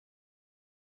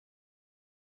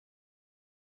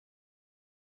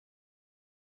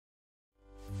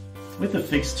With a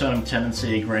fixed term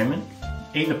tenancy agreement,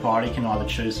 either party can either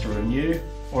choose to renew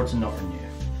or to not renew.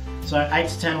 So 8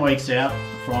 to 10 weeks out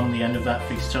from the end of that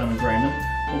fixed term agreement,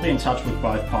 we'll be in touch with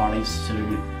both parties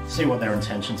to see what their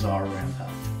intentions are around that.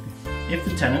 If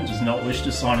the tenant does not wish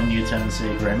to sign a new tenancy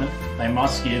agreement, they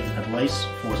must give at least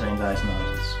 14 days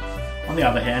notice. On the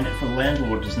other hand, if a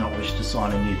landlord does not wish to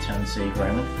sign a new tenancy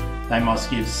agreement, they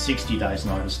must give 60 days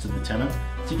notice to the tenant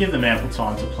to give them ample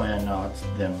time to plan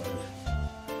their move.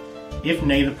 If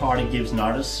neither party gives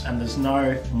notice and there's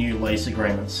no new lease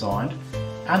agreement signed,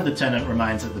 and the tenant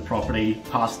remains at the property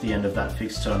past the end of that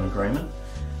fixed term agreement,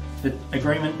 the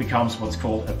agreement becomes what's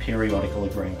called a periodical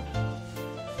agreement.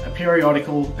 A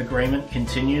periodical agreement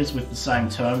continues with the same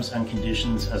terms and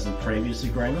conditions as the previous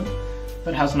agreement,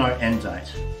 but has no end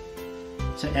date.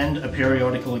 To end a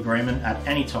periodical agreement at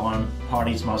any time,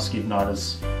 parties must give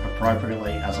notice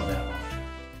appropriately as I've outlined.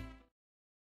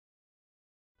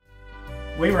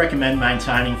 We recommend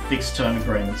maintaining fixed term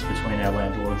agreements between our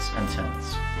landlords and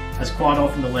tenants, as quite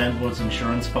often the landlord's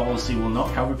insurance policy will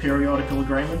not cover periodical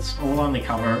agreements or will only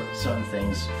cover certain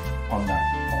things on that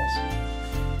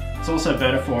policy. It's also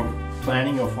better for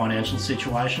planning your financial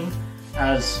situation,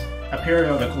 as a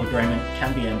periodical agreement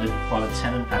can be ended by the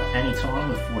tenant at any time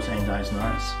with 14 days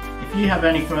notice. If you have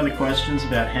any further questions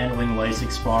about handling lease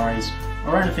expiries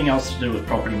or anything else to do with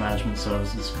property management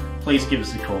services, please give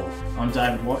us a call. I'm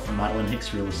David Watt from Madeleine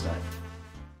Hicks Real Estate.